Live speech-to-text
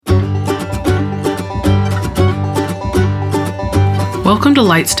Welcome to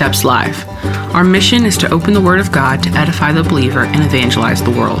Light Steps Live. Our mission is to open the Word of God to edify the believer and evangelize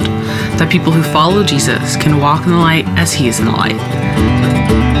the world, that people who follow Jesus can walk in the light as He is in the light.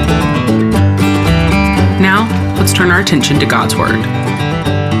 Now, let's turn our attention to God's Word.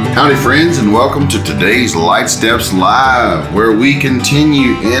 Howdy friends, and welcome to today's Light Steps Live, where we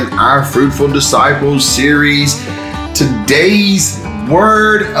continue in our Fruitful Disciples series. Today's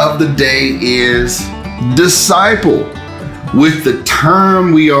word of the day is disciple. With the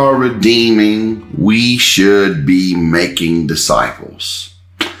term we are redeeming, we should be making disciples.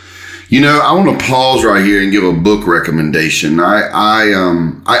 You know, I want to pause right here and give a book recommendation.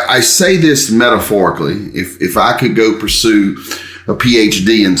 I say this metaphorically. If I could go pursue a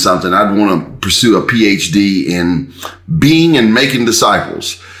PhD in something, I'd want to pursue a PhD in being and making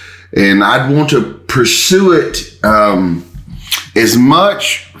disciples. And I'd want to pursue it as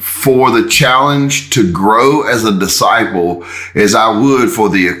much for the challenge to grow as a disciple as I would for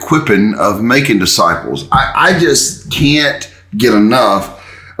the equipping of making disciples. I just can't get enough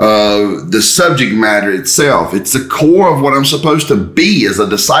of the subject matter itself. It's the core of what I'm supposed to be as a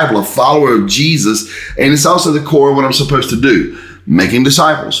disciple, a follower of Jesus. And it's also the core of what I'm supposed to do, making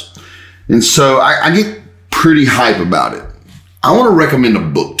disciples. And so I get pretty hype about it. I want to recommend a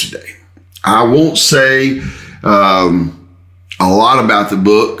book today. I won't say a lot about the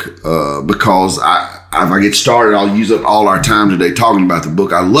book because if I get started, I'll use up all our time today talking about the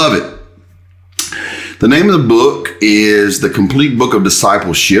book. I love it. The name of the book is The Complete Book of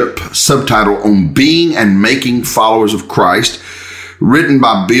Discipleship, subtitle On Being and Making Followers of Christ, written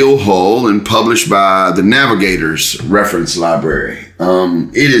by Bill Hull and published by the Navigators Reference Library.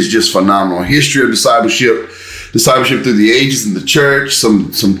 It is just phenomenal. History of discipleship through the ages in the church,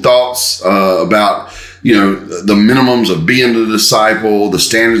 some thoughts about, you know, the minimums of being a disciple, the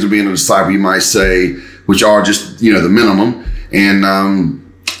standards of being a disciple, you might say, which are just, you know, the minimum, and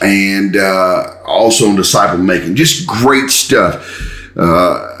also on disciple making. Just great stuff.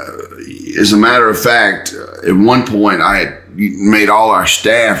 As a matter of fact, at one point I had made all our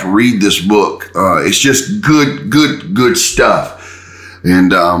staff read this book. It's just good stuff.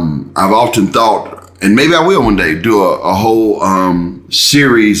 And I've often thought, and maybe I will one day, do a whole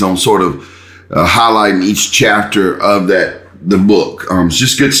series on sort of highlighting each chapter of the book. It's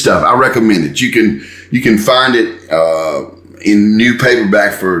just good stuff. I recommend it. You can find it in new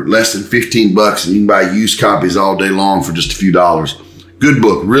paperback for less than $15, and you can buy used copies all day long for just a few dollars. Good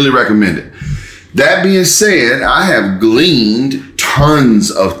book. Really recommend it. That being said, I have gleaned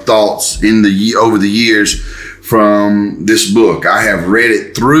tons of thoughts over the years from this book. I have read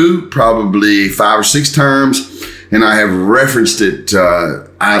it through probably 5 or 6 times, and I have referenced it,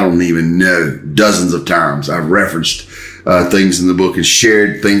 I don't even know, dozens of times. I've referenced things in the book and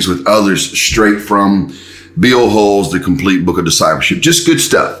shared things with others straight from Bill Hull's The Complete Book of Discipleship. Just good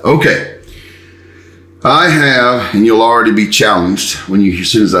stuff. Okay. I have, and you'll already be challenged as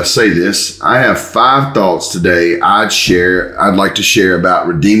soon as I say this, I have 5 thoughts today I'd like to share about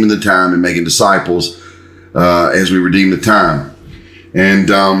redeeming the time and making disciples as we redeem the time. And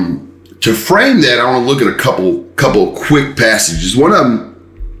to frame that, I want to look at a couple quick passages. One of them,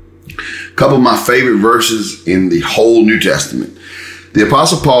 a couple of my favorite verses in the whole New Testament. The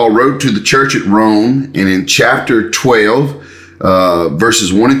Apostle Paul wrote to the church at Rome, and in chapter 12,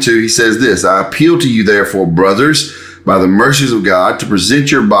 verses 1 and 2, he says this: I appeal to you, therefore, brothers, by the mercies of God, to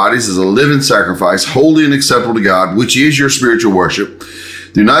present your bodies as a living sacrifice, holy and acceptable to God, which is your spiritual worship.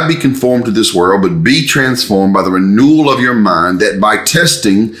 Do not be conformed to this world, but be transformed by the renewal of your mind, that by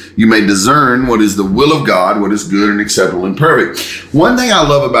testing you may discern what is the will of God, what is good and acceptable and perfect. One thing I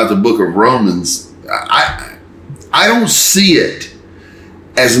love about the book of Romans, I don't see it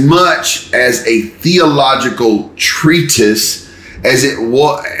as much as a theological treatise as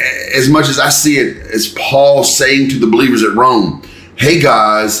much as I see it as Paul saying to the believers at Rome, hey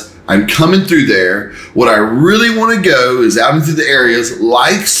guys, I'm coming through there. What I really want to go is out into the areas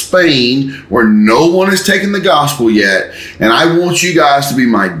like Spain where no one has taken the gospel yet. And I want you guys to be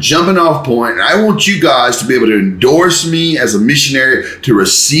my jumping off point. And I want you guys to be able to endorse me as a missionary, to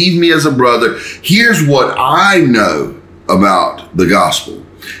receive me as a brother. Here's what I know about the gospel.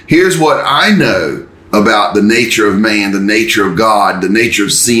 Here's what I know about the nature of man, the nature of God, the nature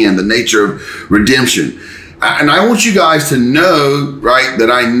of sin, the nature of redemption. And I want you guys to know, right, that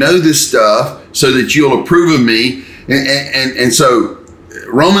I know this stuff so that you'll approve of me. And so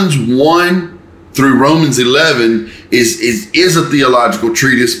Romans 1 through Romans 11 is a theological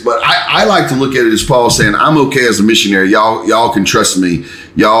treatise, but I like to look at it as Paul saying, I'm okay as a missionary. Y'all can trust me.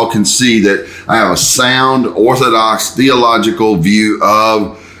 Y'all can see that I have a sound, orthodox, theological view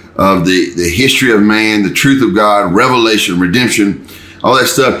of the history of man, the truth of God, revelation, redemption. all that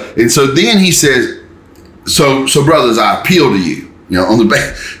stuff. And so then he says, so brothers, I appeal to you, on the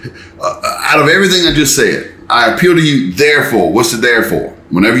back, out of everything I just said, I appeal to you, therefore. What's the therefore?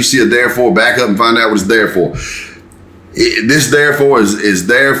 Whenever you see a therefore, back up and find out what it's there for. This therefore is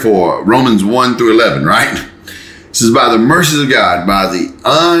there for Romans 1 through 11, right? It says, by the mercies of God, by the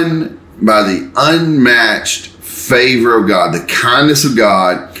unmatched favor of God, the kindness of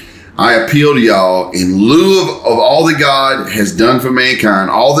God, I appeal to y'all in lieu of all that God has done for mankind,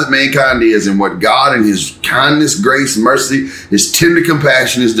 all that mankind is, and what God in his kindness, grace, mercy, his tender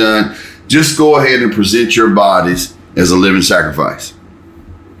compassion has done. Just go ahead and present your bodies as a living sacrifice.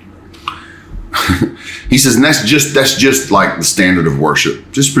 He says, and that's just like the standard of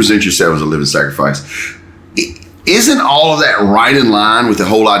worship. Just present yourself as a living sacrifice. Isn't all of that right in line with the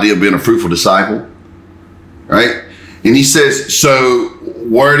whole idea of being a fruitful disciple? Right? And he says, so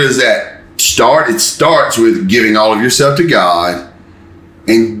where does that start? It starts with giving all of yourself to God,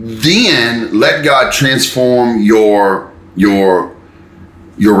 and then let God transform your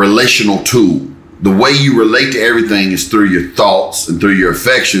relational tool. The way you relate to everything is through your thoughts and through your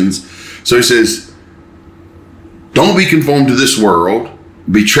affections. So he says, don't be conformed to this world.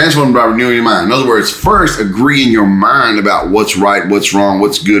 Be transformed by renewing your mind. In other words, first agree in your mind about what's right, what's wrong,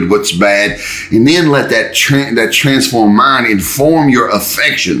 what's good, what's bad, and then let that transformed mind inform your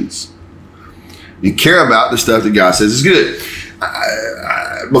affections and care about the stuff that God says is good.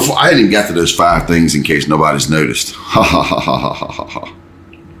 Before I hadn't even got to those 5 things in case nobody's noticed.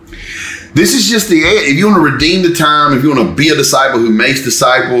 This is just the end. If you want to redeem the time, if you want to be a disciple who makes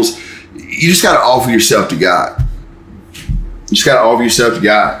disciples, you just got to offer yourself to God. You just got to offer yourself to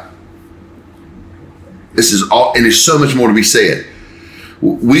God. This is all, and there's so much more to be said.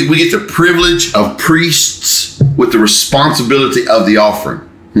 We get the privilege of priests with the responsibility of the offering.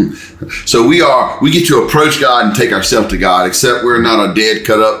 So we get to approach God and take ourselves to God, except we're not a dead,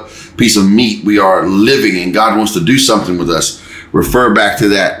 cut up piece of meat. We are living, and God wants to do something with us. Refer back to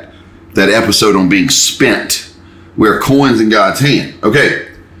that episode on being spent. We're coins in God's hand. Okay.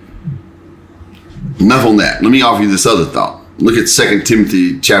 Enough on that. Let me offer you this other thought. Look at 2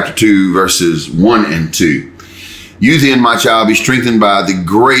 Timothy chapter 2, verses 1 and 2. You then, my child, be strengthened by the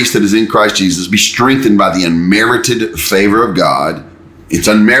grace that is in Christ Jesus. Be strengthened by the unmerited favor of God. It's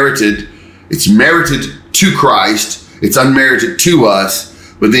unmerited. It's merited to Christ. It's unmerited to us,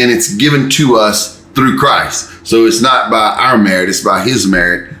 but then it's given to us through Christ. So it's not by our merit, it's by his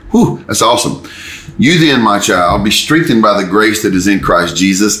merit. Whew, that's awesome. You then, my child, be strengthened by the grace that is in Christ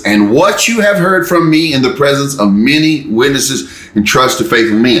Jesus, and what you have heard from me in the presence of many witnesses, entrust to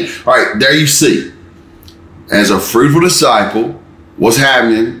faithful men. All right, there you see. As a fruitful disciple, what's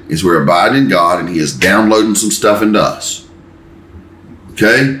happening is we're abiding in God, and he is downloading some stuff into us.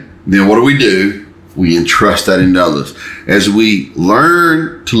 Okay? Then what do? We entrust that into others. As we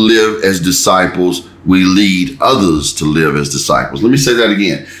learn to live as disciples, we lead others to live as disciples. Let me say that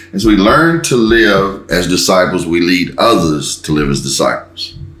again. As we learn to live as disciples, we lead others to live as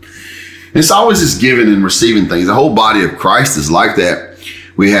disciples. And it's always this giving and receiving things. The whole body of Christ is like that.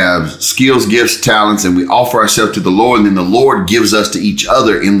 We have skills, gifts, talents, and we offer ourselves to the Lord, and then the Lord gives us to each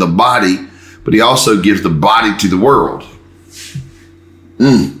other in the body, but he also gives the body to the world.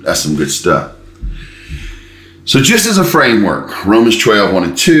 That's some good stuff. So just as a framework, Romans 12, 1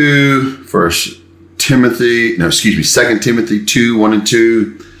 and 2, 2 Timothy 2, 1 and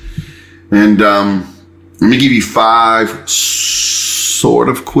 2. And let me give you 5 sort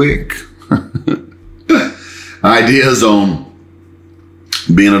of quick ideas on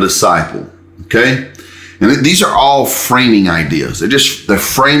being a disciple. Okay? And these are all framing ideas. They're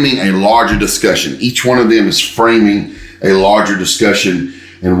framing a larger discussion. Each one of them is framing a larger discussion.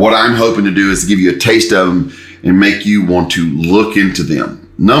 And what I'm hoping to do is to give you a taste of them and make you want to look into them.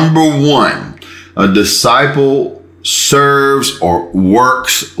 Number 1, a disciple serves or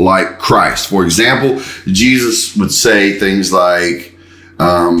works like Christ. For example, Jesus would say things like,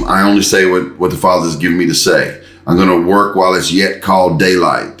 I only say what the Father has given me to say. I'm going to work while it's yet called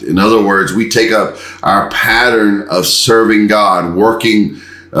daylight. In other words, we take up our pattern of serving God, working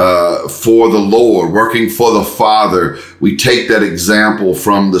for the Lord, working for the Father. We take that example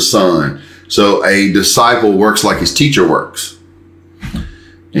from the Son. So a disciple works like his teacher works.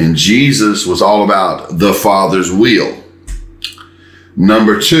 And Jesus was all about the Father's will.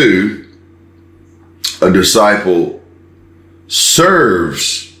 Number 2, a disciple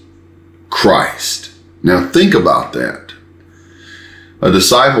serves Christ. Now think about that. A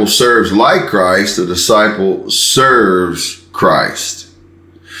disciple serves like Christ. A disciple serves Christ.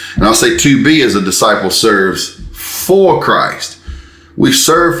 And I'll say 2B as a disciple serves for Christ. We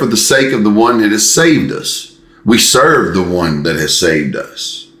serve for the sake of the one that has saved us. We serve the one that has saved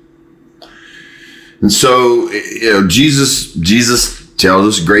us. And so, Jesus tells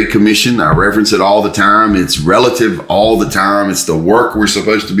us Great Commission. I reference it all the time. It's relative all the time. It's the work we're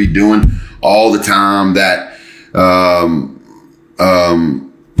supposed to be doing all the time. That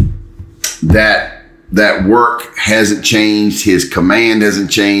work hasn't changed. His command hasn't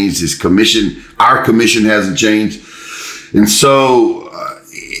changed. His commission, our commission hasn't changed. And so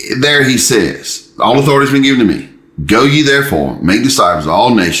there he says, all authority has been given to me. Go ye therefore, make disciples of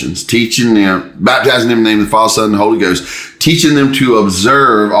all nations, teaching them, baptizing them in the name of the Father, Son, and the Holy Ghost, teaching them to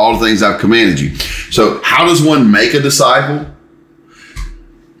observe all the things I've commanded you. So how does one make a disciple?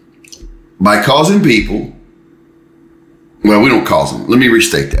 By causing people, well, we don't cause them. Let me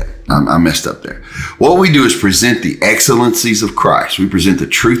restate that. I messed up there. What we do is present the excellencies of Christ. We present the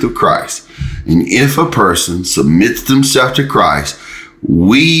truth of Christ. And if a person submits themselves to Christ,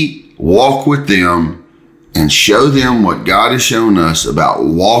 we walk with them and show them what God has shown us about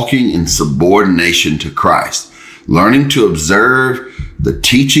walking in subordination to Christ, learning to observe the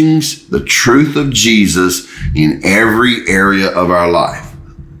teachings, the truth of Jesus in every area of our life.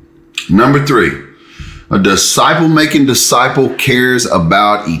 Number 3, a disciple-making disciple cares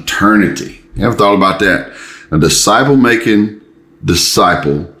about eternity. You ever thought about that? A disciple-making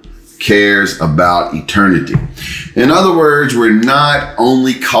disciple cares about eternity. In other words, we're not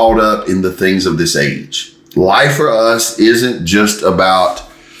only caught up in the things of this age. Life for us isn't just about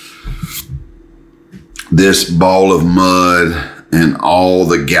this ball of mud and all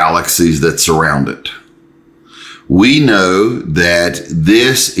the galaxies that surround it. We know that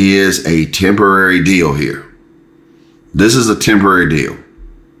this is a temporary deal here. This is a temporary deal.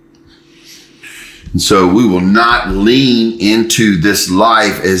 And so we will not lean into this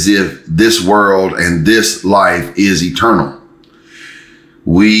life as if this world and this life is eternal.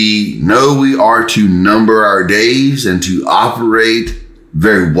 We know we are to number our days and to operate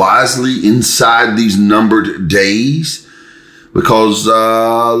very wisely inside these numbered days, because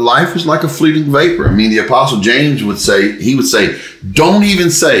life is like a fleeting vapor. I mean, the Apostle James would say, don't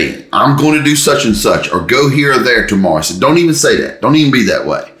even say, I'm going to do such and such, or go here or there tomorrow. I said, don't even say that. Don't even be that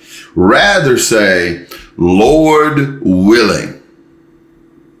way. Rather say, Lord willing.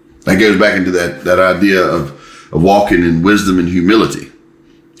 That goes back into that idea of walking in wisdom and humility.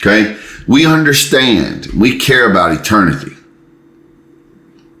 Okay? We understand, we care about eternity.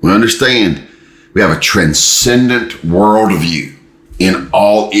 We understand we have a transcendent worldview in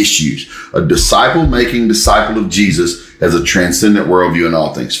all issues. A disciple-making disciple of Jesus has a transcendent worldview in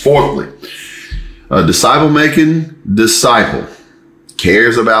all things. Fourthly, a disciple-making disciple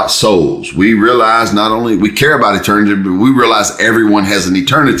cares about souls. We realize not only we care about eternity, but we realize everyone has an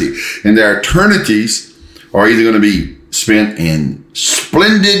eternity. And their eternities are either going to be spent in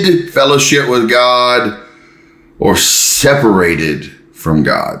splendid fellowship with God or separated from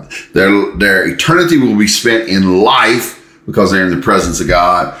God. Their eternity will be spent in life because they're in the presence of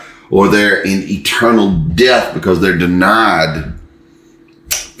God, or they're in eternal death because they're denied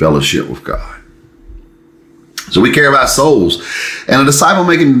fellowship with God. So we care about souls. And a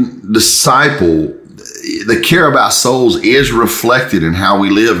disciple-making disciple, the care about souls is reflected in how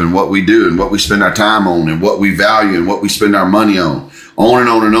we live and what we do and what we spend our time on and what we value and what we spend our money on and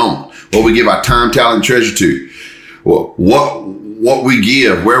on and on. What we give our time, talent, and treasure to. What we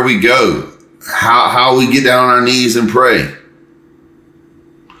give, where we go, how we get down on our knees and pray.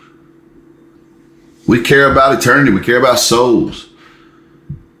 We care about eternity. We care about souls.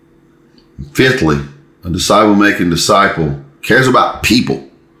 Fifthly, a disciple-making disciple cares about people.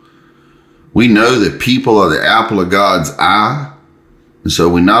 We know that people are the apple of God's eye. And so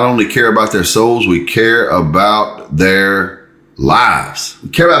we not only care about their souls, we care about their lives. We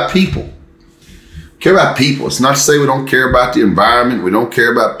care about people. Care about people. It's not to say we don't care about the environment. We don't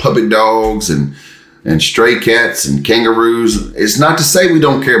care about puppy dogs and stray cats and kangaroos. It's not to say we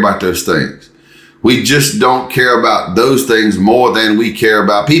don't care about those things. We just don't care about those things more than we care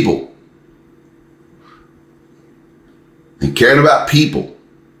about people. And caring about people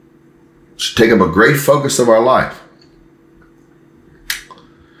should take up a great focus of our life.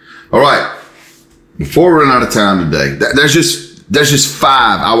 All right. Before we run out of time today, there's just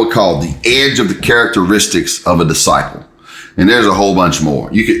 5 I would call the edge of the characteristics of a disciple. And there's a whole bunch more.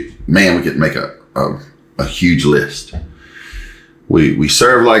 We could make a huge list. We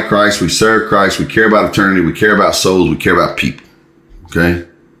serve like Christ. We serve Christ. We care about eternity. We care about souls. We care about people. Okay?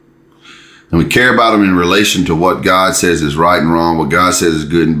 And we care about them in relation to what God says is right and wrong, what God says is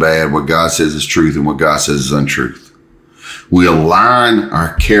good and bad, what God says is truth, and what God says is untruth. We align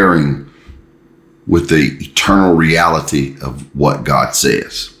our caring with the eternal reality of what God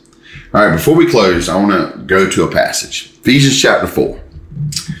says. All right, before we close, I want to go to a passage. Ephesians chapter 4.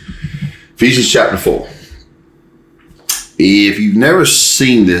 Ephesians chapter 4. If you've never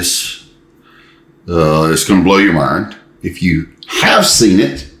seen this, it's going to blow your mind. If you have seen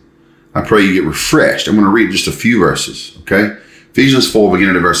it, I pray you get refreshed. I'm going to read just a few verses, okay? Ephesians 4,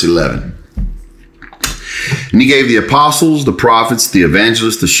 beginning at verse 11. And he gave the apostles, the prophets, the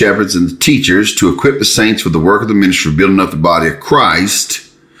evangelists, the shepherds, and the teachers to equip the saints for the work of the ministry, building up the body of Christ,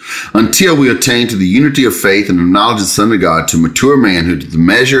 until we attain to the unity of faith and of knowledge of the Son of God, to mature manhood, to the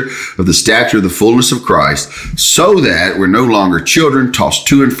measure of the stature of the fullness of Christ, so that we're no longer children, tossed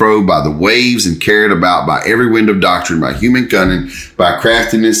to and fro by the waves and carried about by every wind of doctrine, by human cunning, by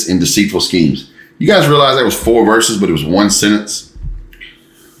craftiness and deceitful schemes. You guys realize that was 4 verses, but it was 1 sentence?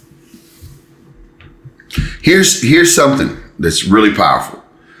 Here's something that's really powerful.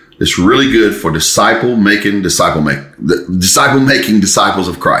 It's really good for disciple-making disciples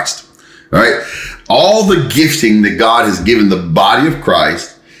of Christ. All right? All the gifting that God has given the body of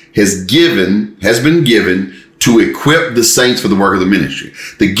Christ has been given to equip the saints for the work of the ministry.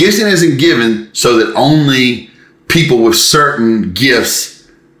 The gifting isn't given so that only people with certain gifts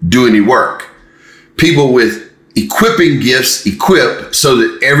do any work. People with equipping gifts equip so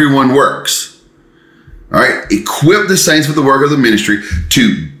that everyone works. All right, equip the saints for the work of the ministry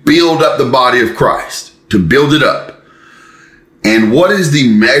to build up the body of Christ, to build it up. And what is the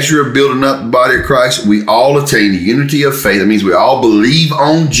measure of building up the body of Christ? We all attain the unity of faith. That means we all believe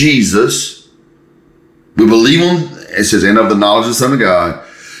on Jesus. We believe on, it says, and of the knowledge of the Son of God,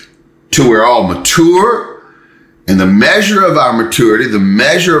 till we're all mature. And the measure of our maturity, the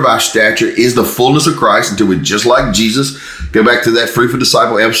measure of our stature is the fullness of Christ, until we're just like Jesus. Go back to that Fruitful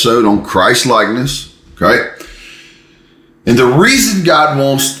Disciple episode on Christ likeness. Okay? And the reason God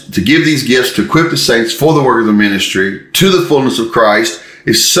wants to give these gifts to equip the saints for the work of the ministry to the fullness of Christ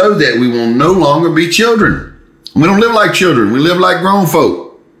is so that we will no longer be children. We don't live like children. We live like grown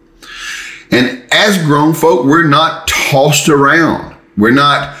folk. And as grown folk, we're not tossed around. We're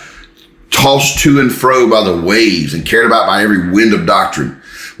not tossed to and fro by the waves and carried about by every wind of doctrine.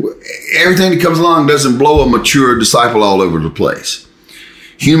 Everything that comes along doesn't blow a mature disciple all over the place.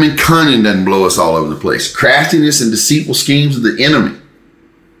 Human cunning doesn't blow us all over the place. Craftiness and deceitful schemes of the enemy.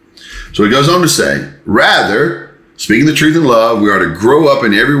 So he goes on to say, rather, speaking the truth in love, we are to grow up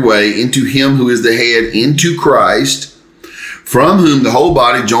in every way into him who is the head, into Christ, from whom the whole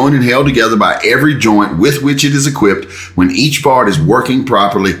body, joined and held together by every joint with which it is equipped, when each part is working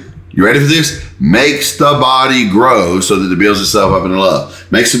properly, you ready for this? Makes the body grow so that it builds itself up in love.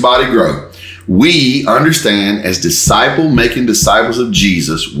 Makes the body grow. We understand, as making disciples of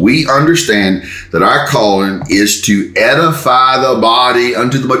Jesus, we understand that our calling is to edify the body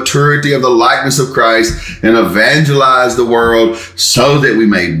unto the maturity of the likeness of Christ and evangelize the world, so that we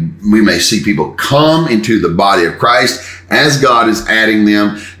may see people come into the body of Christ as God is adding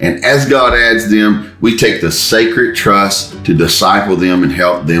them. And as God adds them, we take the sacred trust to disciple them and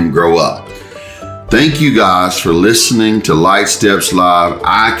help them grow up. Thank you guys for listening to Light Steps Live.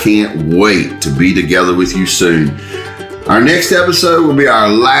 I can't wait to be together with you soon. Our next episode will be our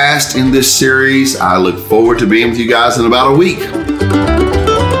last in this series. I look forward to being with you guys in about a week.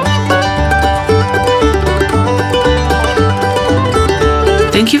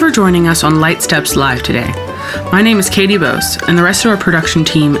 Thank you for joining us on Light Steps Live today. My name is Katie Bose, and the rest of our production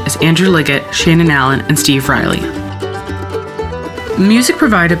team is Andrew Liggett, Shannon Allen, and Steve Riley. Music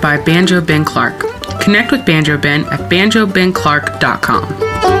provided by Banjo Ben Clark. Connect with Banjo Ben at banjobenclark.com.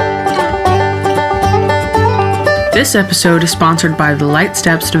 This episode is sponsored by the Light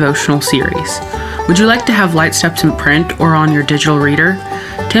Steps devotional series. Would you like to have Light Steps in print or on your digital reader?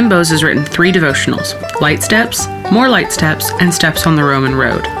 Tim Bose has written 3 devotionals: Light Steps, More Light Steps, and Steps on the Roman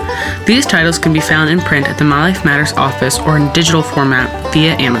Road. These titles can be found in print at the My Life Matters office or in digital format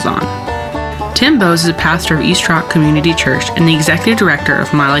via Amazon. Tim Bose is a pastor of East Rock Community Church and the executive director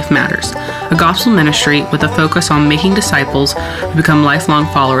of My Life Matters, a gospel ministry with a focus on making disciples who become lifelong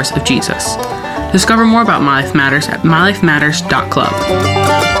followers of Jesus. Discover more about My Life Matters at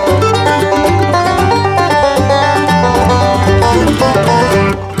mylifematters.club.